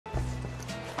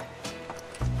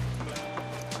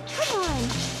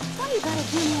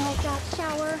gotta do me like that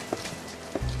shower.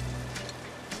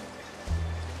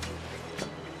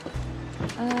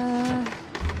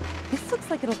 This looks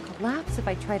like it'll collapse if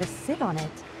I try to sit on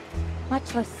it,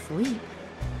 much less sleep.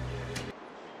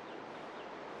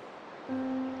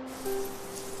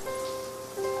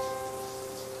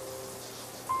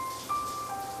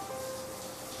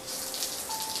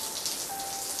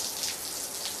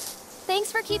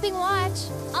 Thanks for keeping watch.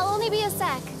 I'll only be a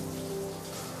sec.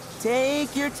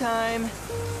 Take your time.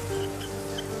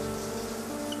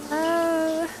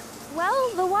 Well,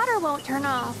 the water won't turn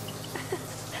off.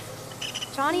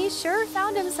 Johnny sure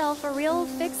found himself a real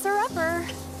fixer-upper.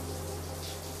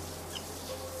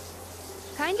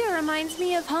 Kinda reminds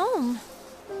me of home.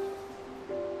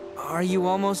 Are you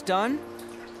almost done?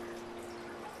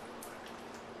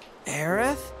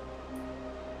 Aerith?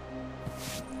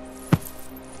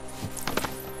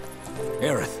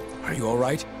 Aerith, are you all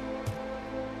right?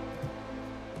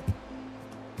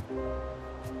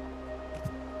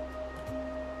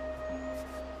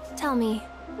 Tell me,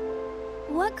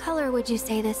 what color would you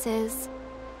say this is?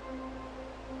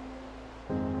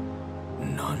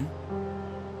 None?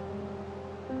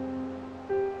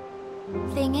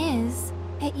 Thing is,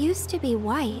 it used to be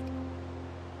white.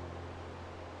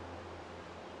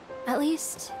 At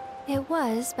least, it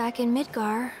was back in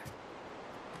Midgar.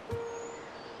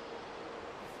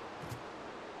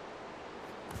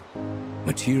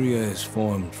 Materia is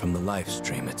formed from the life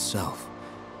stream itself.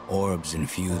 Orbs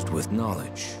infused with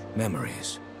knowledge,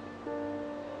 memories.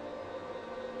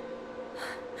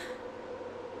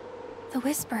 The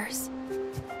whispers.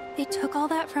 They took all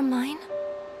that from mine?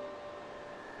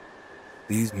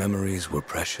 These memories were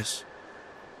precious?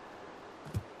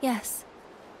 Yes.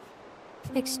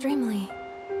 Extremely.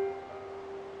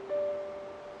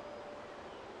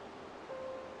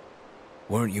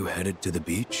 Weren't you headed to the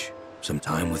beach? Some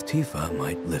time with Tifa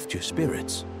might lift your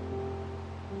spirits.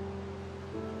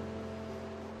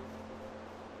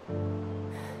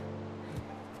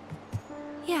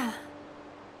 Yeah.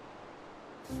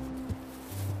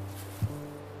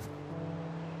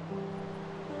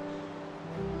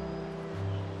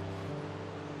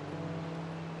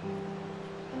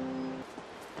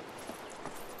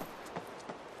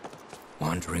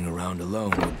 Wandering around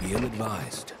alone would be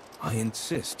ill-advised. I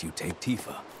insist you take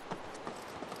Tifa.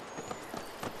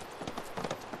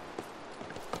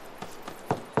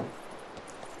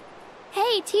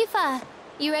 Hey, Tifa!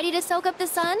 You ready to soak up the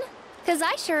sun? 'Cause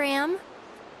I sure am.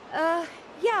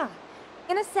 Yeah.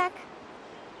 In a sec.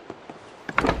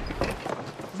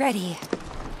 Ready.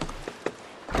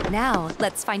 Now,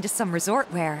 let's find us some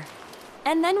resort wear.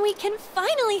 And then we can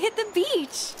finally hit the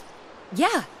beach!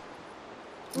 Yeah.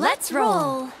 Let's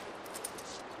roll!